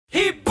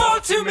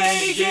bought too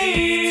many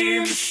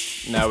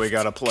games. Now we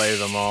gotta play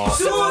them all.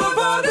 So all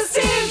about the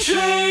same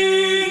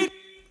trade.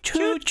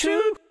 Choo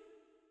choo.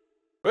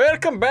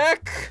 Welcome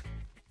back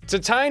to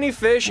Tiny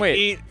Fish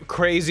Eat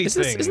Crazy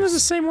Things. Isn't this the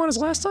same one as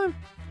last time?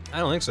 I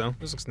don't think so.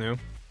 This looks new.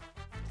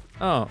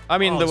 Oh, I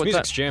mean, this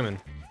music's jamming.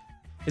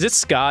 Is it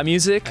ska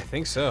music? I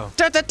think so.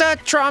 Da da da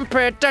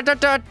trumpet da da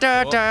da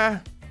da da.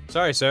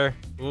 Sorry, sir.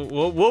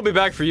 We'll be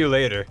back for you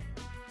later.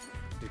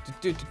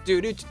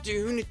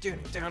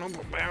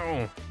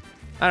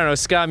 I don't know,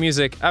 ska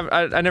music.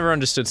 I never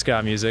understood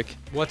ska music.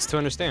 What's to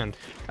understand?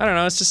 I don't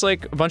know, it's just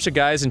like a bunch of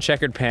guys in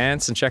checkered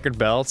pants and checkered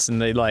belts,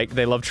 and they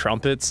love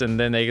trumpets, and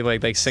then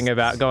they sing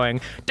about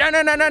going da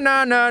na na na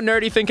na na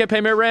nerdy think I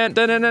pay my rent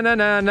da na na na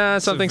na na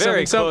something it's a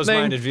very something something.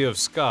 close-minded view of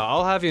ska.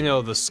 I'll have you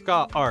know the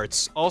ska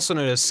arts, also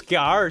known as ska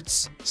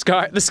arts.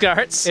 The ska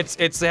arts.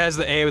 It has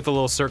the A with a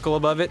little circle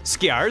above it.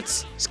 Ska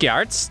arts. Ska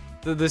arts.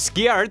 The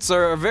ski arts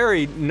are a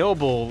very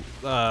noble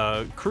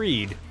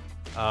creed.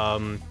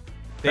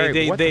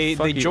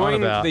 They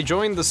joined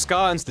the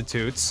ska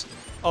institutes,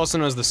 also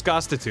known as the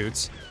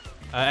ska-stitutes,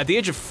 at the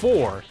age of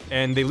 4,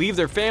 and they leave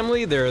their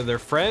family, their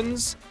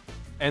friends,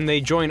 and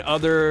they join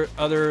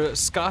other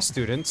ska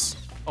students,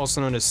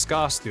 also known as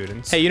ska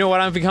students. Hey, you know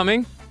what I'm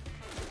becoming?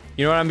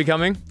 You know what I'm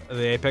becoming?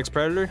 The apex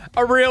predator?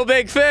 A real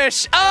big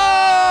fish!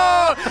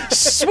 Oh!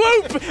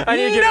 Swoop!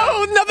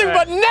 No, nothing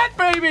but net,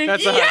 baby!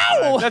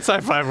 That's high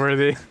five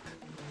worthy.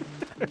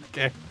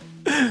 Okay.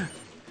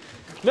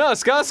 No,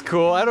 ska's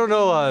cool. I don't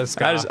know a lot of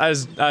ska.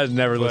 I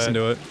never listened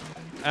to it.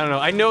 I don't know.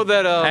 I know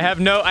that I have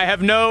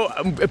no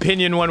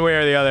opinion one way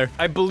or the other.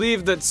 I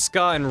believe that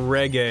ska and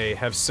reggae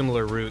have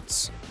similar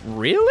roots.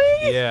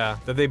 Really? Yeah,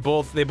 that they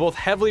both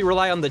heavily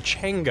rely on the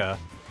chenga,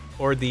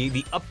 or the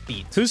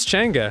upbeat. Who's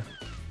chenga?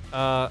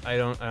 I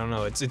don't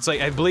know. It's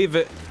like I believe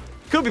it.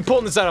 Could be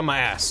pulling this out of my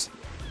ass,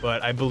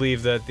 but I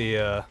believe that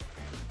the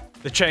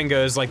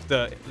chenga is like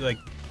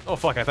oh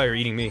fuck, I thought you were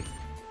eating me.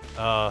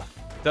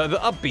 The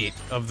upbeat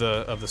of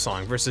the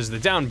song versus the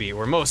downbeat,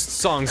 where most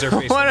songs are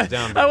based on the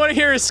downbeat. I want to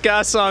hear a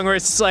ska song where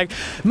it's just like,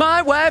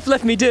 my wife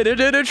left me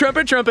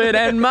trumpet trumpet,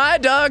 and my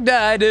dog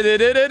died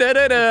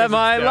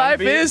my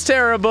life is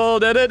terrible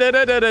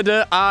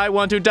I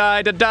want to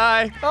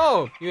die.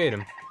 Oh, you ate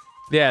him.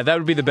 Yeah, that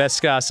would be the best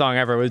ska song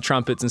ever with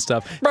trumpets and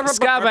stuff.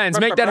 Ska bands,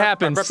 make that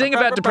happen. Sing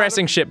about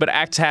depressing shit, but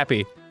act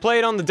happy. Play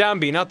it on the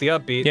downbeat, not the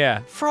upbeat.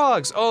 Yeah.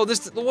 Frogs. Oh,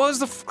 what was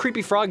the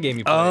creepy frog game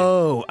you played?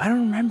 Oh, I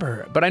don't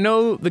remember. But I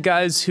know the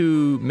guys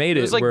who made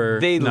it like were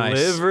They nice.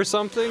 Live or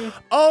something?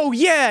 Oh,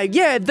 yeah,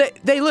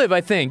 They Live, I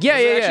think. Yeah,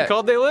 Was it actually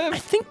called They Live? I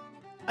think.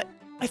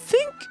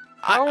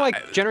 I don't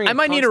like generating. I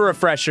might need a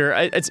refresher.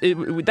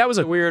 That was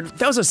a weird.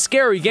 That was a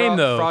scary game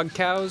though. Frog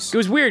cows. It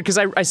was weird because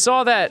I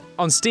saw that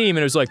on Steam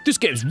and it was like, this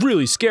game's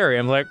really scary.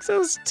 I'm like, that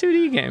was a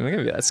 2D game. It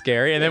can't be that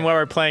scary. And then while we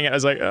were playing it, I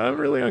was like, oh, I'm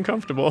really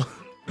uncomfortable.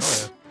 Oh,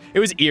 yeah. It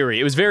was eerie.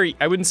 It was very.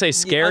 I wouldn't say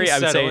scary. I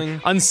would say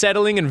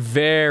unsettling and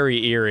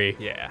very eerie.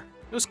 Yeah,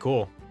 it was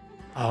cool.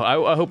 Oh,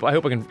 I hope I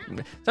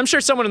can. I'm sure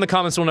someone in the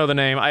comments will know the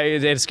name.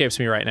 It escapes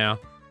me right now.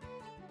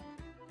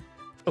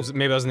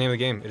 Maybe that was the name of the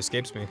game. It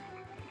escapes me.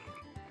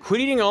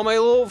 Quit eating all my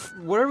little.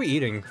 What are we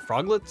eating?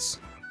 Froglets?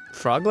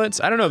 Froglets?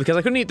 I don't know because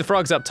I couldn't eat the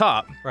frogs up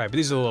top. Right, but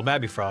these are the little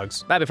babby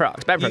frogs. Babby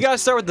frogs. Babby frogs. You gotta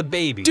start with the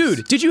babies.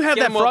 Dude, did you have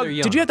that frog?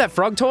 Did you have that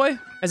frog toy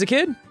as a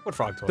kid? What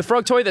frog toy? The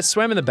frog toy that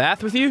swam in the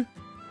bath with you?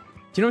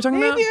 Do you know what I'm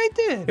talking about? Maybe I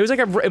did. It was like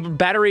a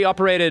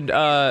battery-operated,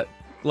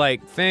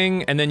 like,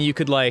 thing, and then you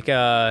could, like,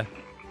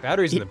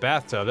 Batteries in the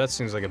bathtub, that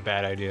seems like a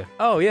bad idea.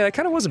 Oh, yeah, that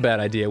kind of was a bad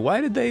idea.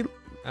 Why did they...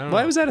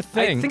 Why was that a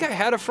thing? I think I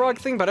had a frog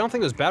thing, but I don't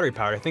think it was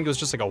battery-powered. I think it was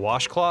just like a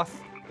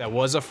washcloth that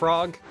was a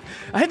frog.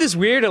 I had this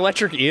weird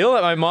electric eel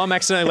that my mom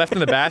accidentally left in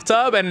the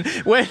bathtub, and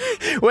when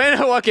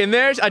I walk in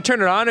there, I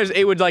turn it on,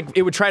 it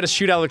would try to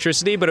shoot out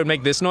electricity, but it would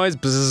make this noise.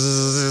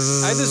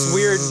 Bzzz. I had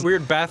this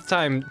weird bath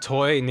time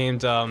toy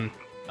named,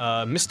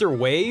 Mr.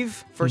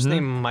 Wave, first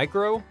name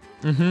Micro,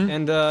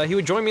 and he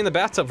would join me in the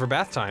bathtub for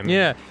bath time.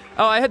 Yeah.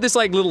 Oh, I had this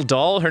like little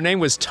doll. Her name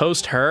was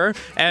Toast Her,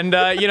 and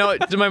you know,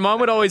 my mom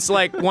would always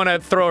like want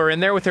to throw her in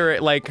there with her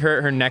like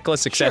her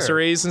necklace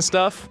accessories and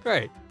stuff.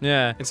 Right.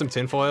 Yeah. And some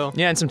tinfoil.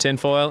 Yeah, and some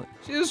tinfoil.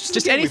 It was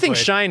just anything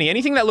shiny,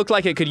 anything that looked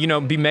like it could, you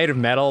know, be made of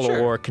metal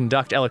or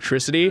conduct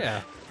electricity.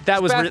 Yeah.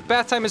 That was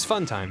bath time is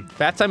fun time.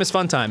 Bath time is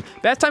fun time.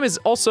 Bath time is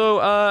also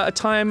a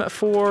time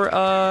for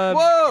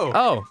Whoa!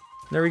 Oh.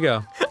 There we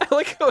go. I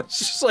like how it's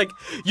just like,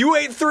 you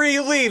ate 3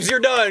 leaves, you're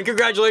done,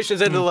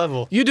 congratulations, end the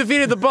level. You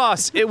defeated the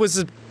boss, it was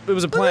a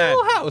plan. A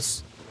little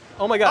house.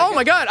 Oh my god. Oh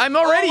my god, I'm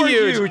already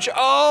huge.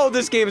 Oh,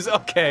 this game is,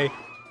 okay.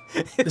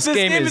 This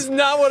game is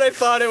not what I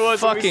thought it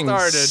was when we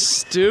started.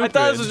 Stupid. I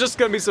thought this was just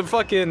gonna be some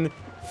fucking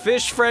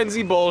fish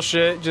frenzy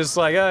bullshit, just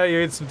like, oh,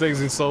 you eat some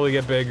things and slowly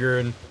get bigger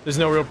and there's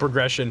no real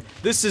progression.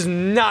 This is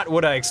not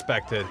what I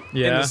expected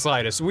in the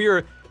slightest.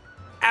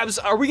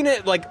 Are we gonna,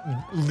 like,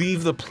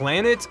 leave the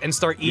planet and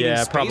start eating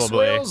space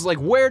whales? Like,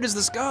 where does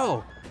this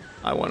go?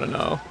 I want to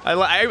know.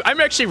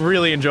 I'm actually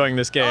really enjoying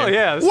this game. Oh,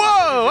 yeah, this is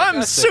Whoa! I'm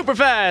fantastic. super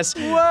fast.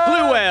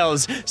 Blue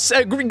whales,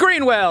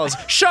 green whales,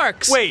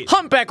 sharks. Wait.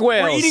 Humpback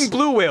whales. We're eating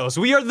blue whales.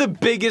 We are the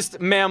biggest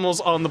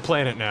mammals on the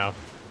planet now.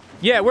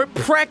 Yeah, we're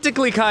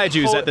practically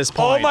kaijus at this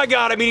point. Oh my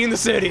god, I'm eating the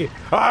city.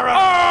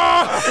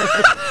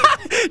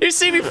 You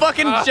see me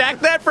fucking jack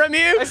that from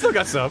you? I still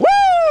got some. Woo!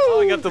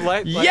 Oh, I got the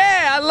light.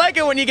 Yeah, I like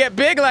it when you get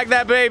big like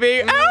that,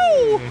 baby.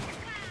 Ow!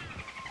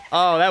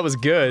 Oh, that was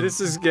good. This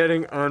is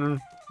getting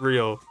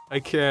unreal. I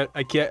can't.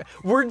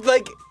 We're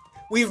like,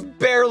 we've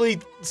barely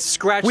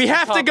scratched We the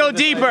have to top go of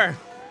this deeper.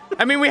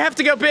 I mean, we have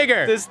to go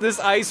bigger. This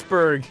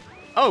iceberg.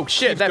 Oh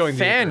shit, keeps that going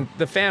fan,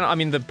 I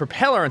mean the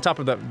propeller on top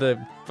of the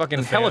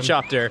fucking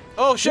helicopter.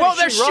 Oh shit, Well,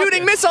 they're shoot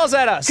shooting rockets. missiles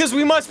at us! Because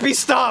we must be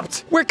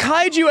stopped. We're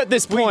kaiju at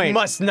this point! We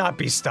must not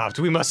be stopped.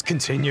 We must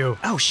continue.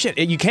 Oh shit,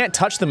 you can't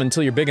touch them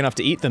until you're big enough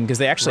to eat them because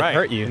they actually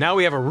hurt you. Now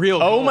we have a real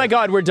Oh goal. my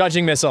god, we're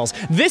dodging missiles.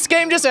 This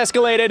game just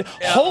escalated.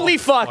 Holy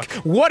fuck.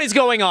 What is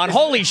going on?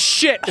 Holy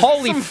shit,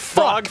 holy Some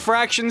fuck. frog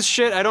fractions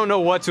shit. I don't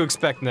know what to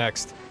expect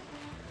next.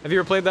 Have you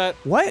ever played that?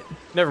 What?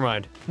 Never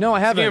mind. No, I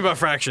Game haven't. about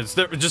fractions.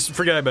 Just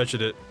forget I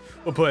mentioned it.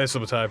 We'll play it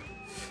sometime.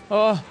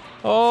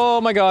 Oh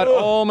my god,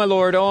 oh my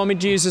lord, oh my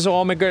Jesus,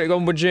 oh my god, oh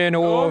my Jane,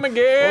 Oh my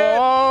god.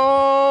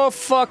 Oh,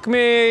 fuck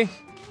me.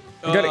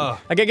 I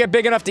gotta get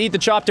big enough to eat the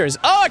chopters.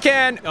 Oh, I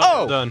can!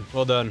 Well done.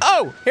 Well done.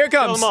 Oh, here it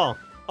Kill comes. them all.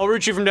 I'll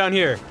root you from down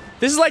here.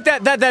 This is like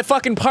that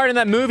fucking part in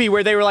that movie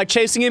where they were like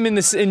chasing him in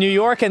New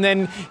York, and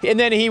then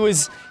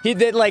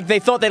they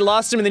thought they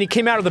lost him, and then he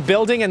came out of the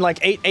building and like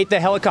ate the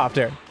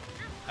helicopter.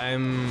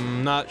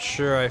 I'm not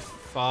sure I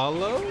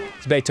follow.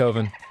 It's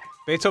Beethoven,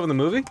 Beethoven the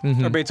movie?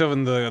 Or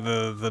Beethoven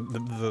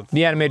the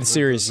the animated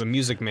series. The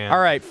Music Man. All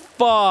right,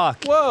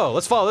 fuck. Whoa,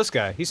 let's follow this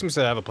guy. He seems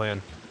to have a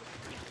plan.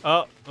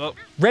 Oh.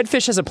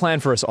 Redfish has a plan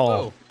for us all.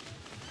 Oh.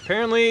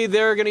 Apparently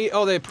they're gonna eat.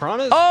 Oh, they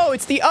piranhas? Oh,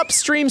 it's the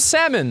upstream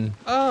salmon.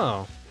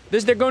 Oh.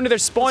 They're going to their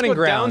spawning Let's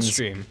go grounds.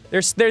 downstream.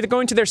 They're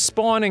going to their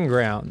spawning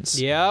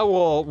grounds. Yeah,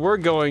 well, we're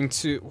going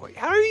to. Wait,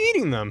 how are you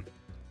eating them?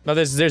 No,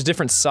 there's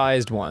different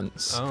sized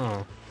ones.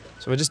 Oh.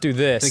 So we'll just do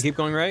this. They keep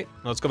going right?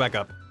 No, let's go back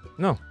up.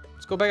 No,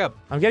 Let's go back up.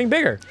 I'm getting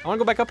bigger. I wanna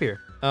go back up here.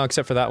 Oh,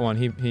 except for that one.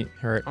 He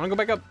hurt. I wanna go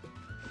back up.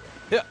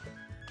 Yeah.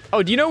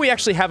 Oh, do you know we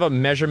actually have a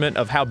measurement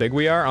of how big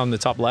we are on the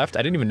top left?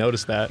 I didn't even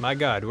notice that. My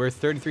god, we're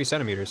 33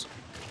 centimeters.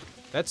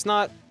 That's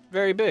not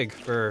very big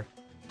for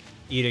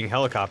eating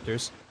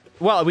helicopters.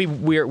 Well,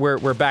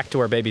 we're back to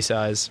our baby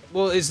size.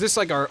 Well, is this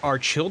like our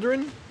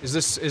children? Is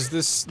this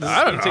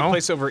I don't gonna take know.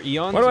 place over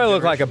eons? What do or I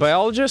look like? A generations?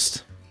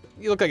 biologist?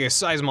 You look like a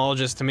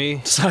seismologist to me.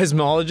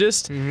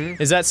 Seismologist?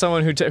 Is that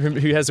someone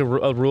who has a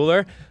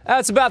ruler?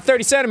 It's about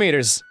 30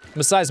 centimeters.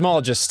 I'm a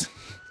seismologist.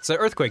 It's an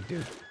earthquake,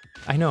 dude.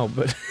 I know,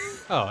 but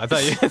Oh, I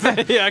thought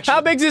you actually.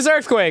 how big's this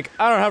earthquake?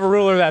 I don't have a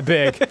ruler that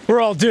big. We're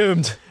all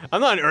doomed.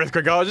 I'm not an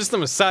earthquakeologist,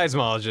 I'm a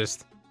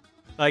seismologist.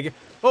 Like,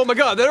 oh my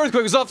god, that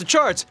earthquake was off the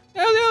charts.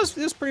 Yeah, it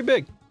was pretty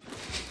big.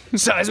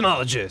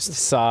 Seismologist.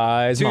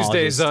 Seismologist.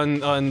 Tuesdays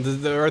on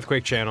the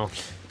Earthquake channel.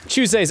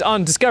 Tuesdays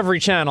on Discovery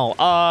Channel.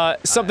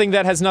 Something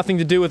that has nothing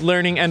to do with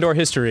learning and or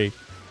history.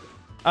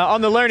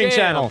 On the Learning Damn,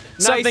 Channel.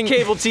 Nice Something.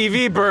 cable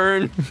TV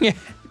burn.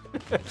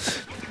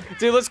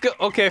 Dude, let's go.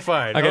 Okay,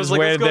 fine. I just was like,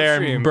 waited let's go there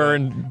stream,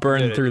 and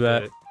burn Did it, through did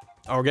that. it.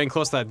 Oh, we're getting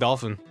close to that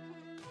dolphin.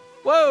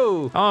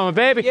 Whoa! Oh, I'm a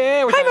baby.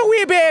 Yeah, we're I'm a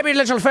wee baby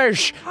little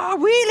fish. Oh,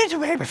 wee little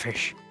baby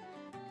fish.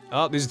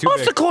 Oh, these are too Off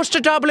big. the coast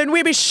of Dublin,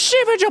 we be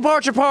shivered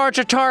apart. When When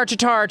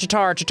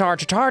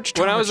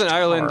I was in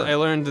Ireland, I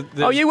learned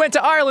that. Oh, you went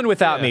to Ireland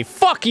without Yeah. me.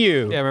 Fuck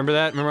you. Yeah, remember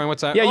that? Remember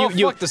what's that? Yeah, oh,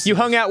 you fuck this. you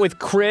hung out with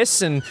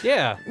Chris and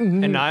Yeah,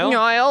 and Niall.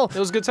 Niall. It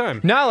was a good time.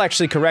 Niall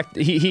actually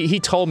he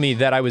told me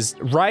that I was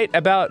right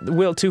about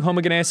Will Tu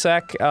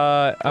Homogenesek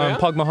yeah?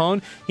 Pug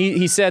Mahone.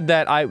 He said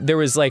that there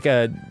was like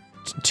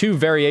two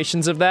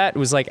variations of that. It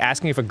was like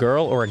asking if a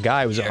girl or a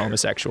guy was a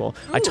homosexual.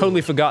 I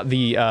totally forgot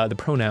the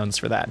pronouns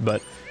for that,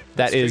 but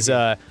that is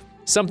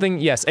something.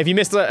 Yes, if you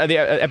missed the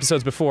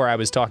episodes before, I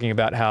was talking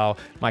about how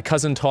my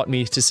cousin taught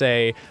me to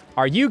say,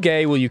 "Are you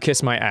gay? Will you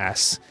kiss my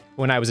ass?"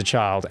 when I was a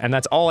child, and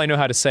that's all I know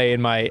how to say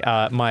in my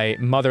my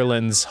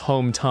motherland's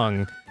home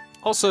tongue.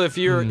 Also, if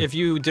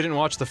you didn't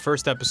watch the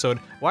first episode,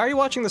 why are you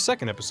watching the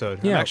second episode?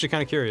 Yeah. I'm actually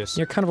kind of curious.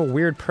 You're kind of a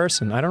weird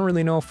person. I don't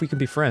really know if we can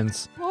be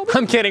friends.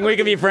 I'm kidding. We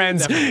can be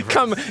friends.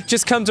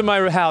 Just come to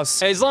my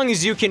house. As long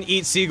as you can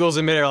eat seagulls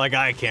in midair like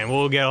I can,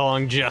 we'll get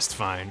along just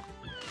fine.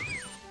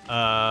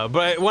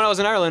 But when I was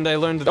in Ireland, I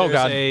learned that Oh,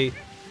 there's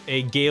God.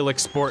 a Gaelic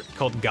sport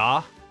called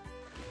Ga.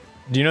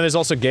 Do you know there's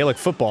also Gaelic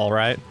football,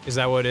 right? Is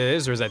that what it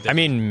is, or is that I different?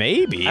 mean,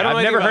 maybe. I don't know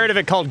I've never anything heard of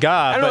it called Ga.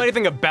 I don't know but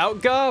anything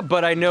about Ga,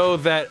 but I know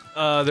that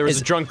there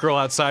was a drunk girl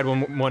outside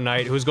one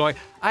night who was going,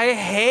 "I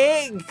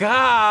hate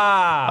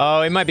Ga!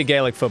 Oh, it might be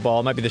Gaelic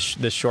football. It might be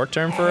the short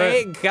term for I it.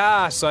 hate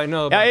Ga," so I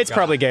know Yeah, about it's Ga.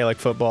 probably Gaelic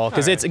football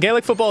because Alright.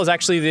 Gaelic football is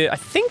actually I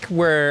think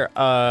where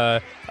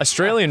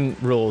Australian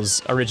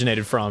rules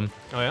originated from.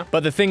 Oh, yeah?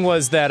 But the thing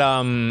was that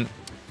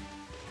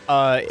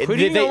Quit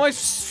eating all my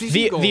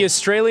seagull. the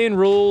Australian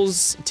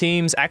rules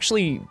teams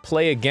actually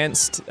play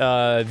against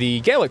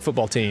the Gaelic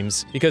football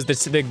teams because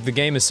the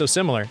game is so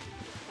similar.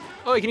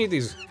 Oh, you can eat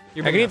these.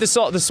 You're I can big eat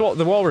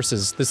the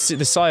walruses, the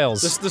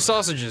seals. enough. The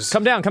sausages.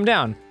 Come down, come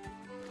down.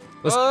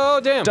 Oh,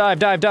 damn. Dive,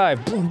 dive,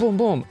 dive. Boom, boom,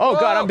 boom. Oh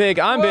god, I'm big,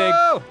 I'm big.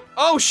 Whoa.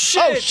 Oh,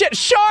 shit. Oh shit,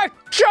 shark!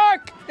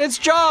 Shark! It's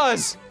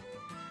Jaws.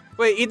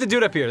 Wait, eat the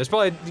dude up here. There's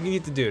probably, you can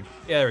eat the dude.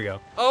 Yeah, there we go.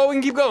 Oh, we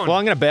can keep going. Well,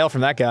 I'm gonna bail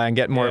from that guy and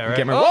get more, Yeah, right.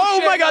 get more. Oh, Oh,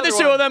 shit, my god, there's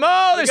two of them!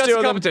 Oh, there's two of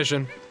them!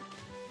 competition.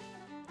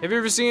 Have you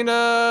ever seen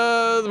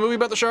the movie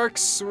about the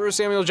sharks where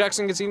Samuel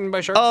Jackson gets eaten by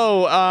sharks?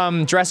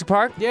 Oh, Jurassic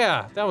Park?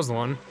 Yeah, that was the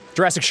one.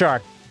 Jurassic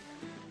Shark.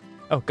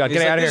 Oh god, He's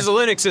get like, out of this here.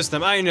 is a Linux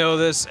system, I know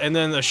this, and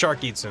then the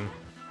shark eats him.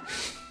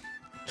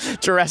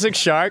 Jurassic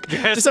Shark?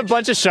 Just a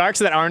bunch of sharks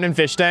that aren't in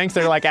fish tanks,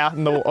 they're like out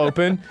in the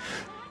open.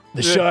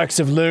 The sharks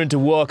have learned to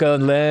walk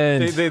on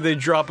land. They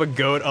drop a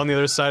goat on the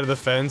other side of the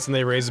fence and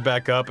they raise it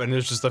back up and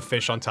there's just a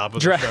fish on top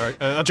of the shark,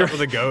 on top of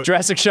the goat.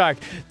 Jurassic Shark.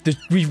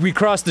 We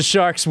crossed the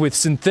sharks with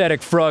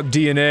synthetic frog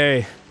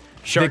DNA.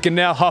 They can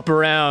now hop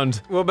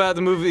around. What about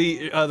the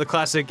movie, the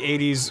classic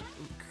 80s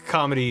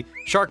comedy,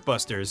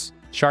 Sharkbusters?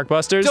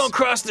 Sharkbusters? Don't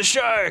cross the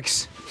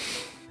sharks!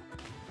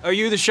 Are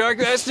you the shark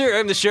master?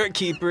 I'm the shark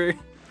keeper.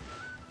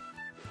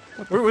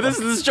 Where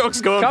this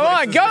joke's going? Come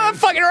on, go! I'm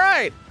fucking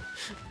right!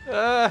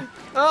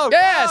 Oh,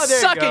 yeah, oh, there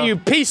suck you go. it, you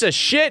piece of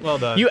shit! Well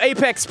done. You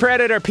apex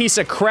predator piece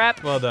of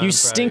crap! Well done, You I'm proud of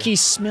stinky, you.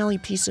 smelly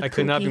piece of I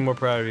could not be pookie. more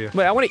proud of you.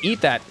 Wait, I want to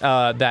eat that,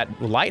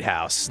 that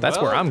lighthouse. That's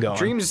where Well, I'm going.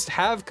 Dreams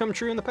have come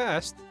true in the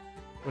past.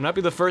 Will not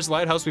be the first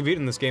lighthouse we've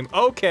eaten in this game.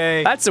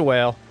 Okay. That's a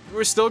whale.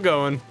 We're still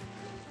going.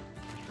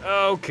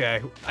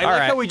 Okay. I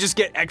like how we just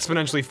get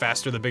exponentially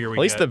faster the bigger we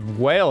At least get. the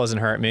whale doesn't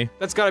hurt me.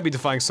 That's gotta be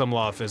defying some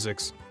law of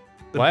physics.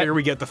 The What? bigger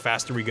we get, the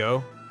faster we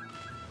go.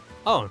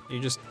 Oh, you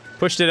just...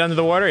 Pushed it under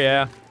the water?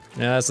 Yeah.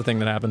 Yeah, that's the thing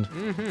that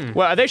happened.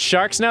 Well, are they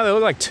sharks now? They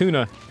look like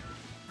tuna.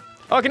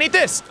 Oh, I can eat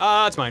this!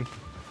 It's mine.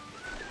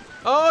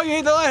 Oh, you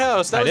ate the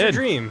lighthouse! That I was your did.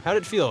 dream. How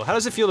did it feel? How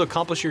does it feel to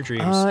accomplish your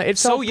dreams? It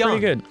so felt young.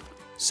 pretty good.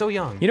 So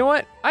young. You know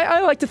what?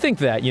 I like to think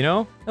that, you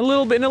know? A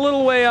little bit, in a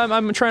little way,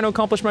 I'm trying to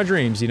accomplish my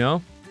dreams, you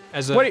know?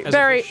 As a, What, as a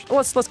Barry, fish.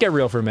 let's get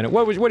real for a minute.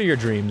 What are your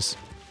dreams?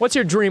 What's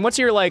your dream? What's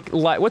your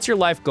what's your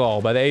life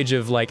goal by the age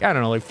of like, I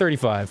don't know, like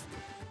 35?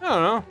 I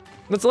don't know.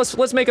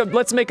 Let's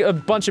make a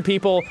bunch of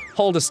people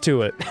hold us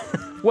to it.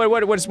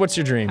 What's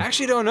your dream? I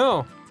actually don't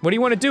know. What do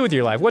you want to do with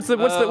your life? What's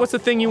the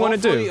thing you want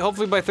to do?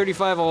 Hopefully by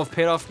 35 I'll have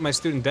paid off my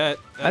student debt.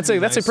 That's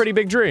a pretty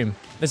big dream.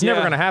 It's never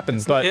Yeah. gonna happen,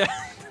 but Yeah,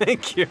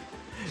 thank you.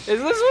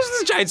 What's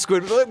this giant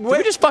squid? can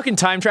we just fucking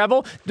time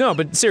travel? No,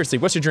 but seriously,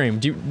 what's your dream?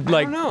 Do you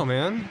like? I don't know,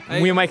 man.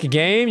 We make a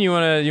game. You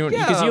wanna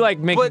because you like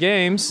making but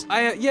games.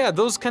 Yeah,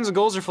 those kinds of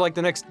goals are for like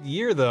the next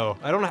year, though.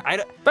 I don't.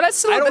 But that's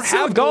still, I don't that's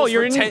still have a goal. goals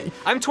You're for in. 10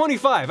 I'm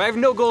 25. I have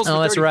no goals for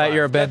Oh, that's right. 35.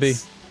 You're a baby.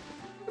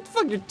 What the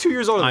fuck? You're 2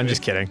 years older than I'm me.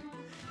 just kidding.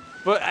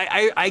 But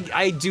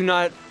I do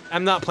not.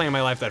 I'm not planning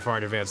my life that far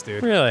in advance,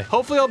 dude. Really?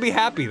 Hopefully I'll be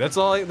happy. That's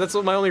all. That's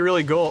my only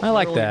really goal. I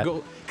like that.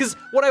 Because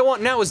what I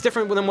want now is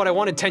different than what I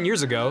wanted 10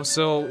 years ago.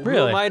 So who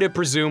Really? am I to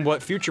presume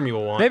what future me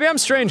will want? Maybe I'm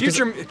strange. 'Cause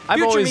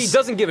Future me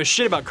doesn't give a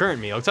shit about current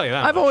me. I'll tell you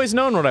that. I've much. always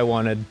known what I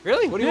wanted.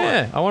 Really? What do you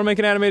Yeah, want? I want to make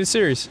an animated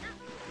series.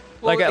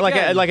 Well, like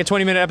again- a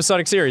 20-minute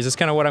episodic series. That's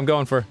kind of what I'm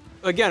going for.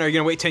 Again, are you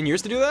gonna wait 10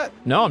 years to do that?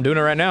 No, I'm doing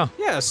it right now.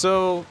 Yeah.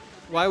 So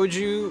why would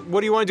you? What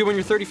do you want to do when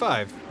you're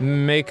 35?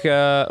 Make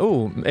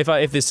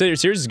if the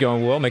series is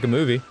going well, make a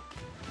movie.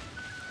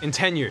 In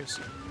 10 years.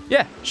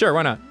 Yeah, sure,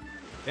 why not?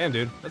 Damn,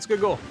 dude, that's a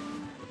good goal.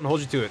 I'm gonna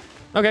hold you to it.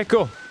 Okay,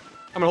 cool.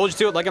 I'm gonna hold you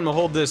to it like I'm gonna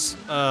hold this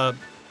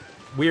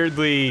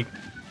weirdly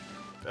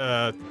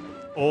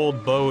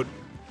old boat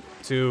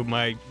to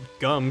my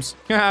gums.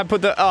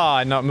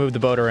 Not move the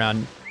boat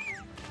around.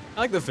 I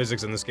like the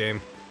physics in this game.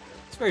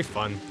 It's very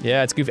fun.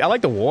 Yeah, it's goofy. I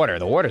like the water.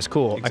 The water's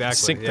cool. I can Exactly,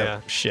 sink yeah.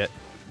 the shit.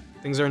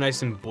 Things are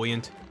nice and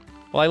buoyant.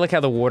 Well, I like how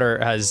the water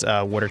has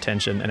water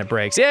tension and it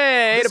breaks.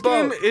 Yay, ate This a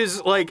boat! game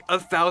is like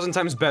 1,000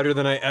 times better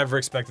than I ever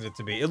expected it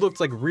to be. It looked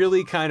like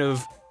really kind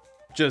of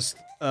just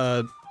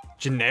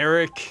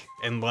generic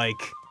and like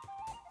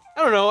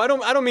I don't know. I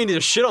don't mean to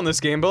just shit on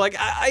this game, but like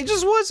I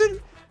just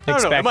wasn't. I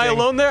don't know. Am I Expecting.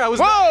 alone there? I was.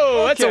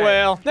 Whoa, that's a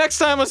whale. Next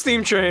time on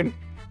Steam Train,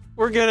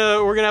 we're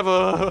gonna have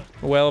a.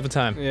 Whale of a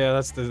time. Yeah,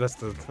 that's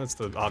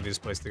the obvious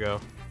place to go.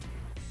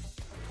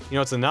 You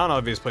know, it's a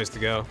non-obvious place to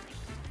go.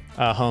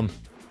 Home.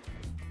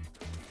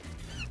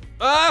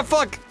 Ah,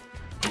 fuck!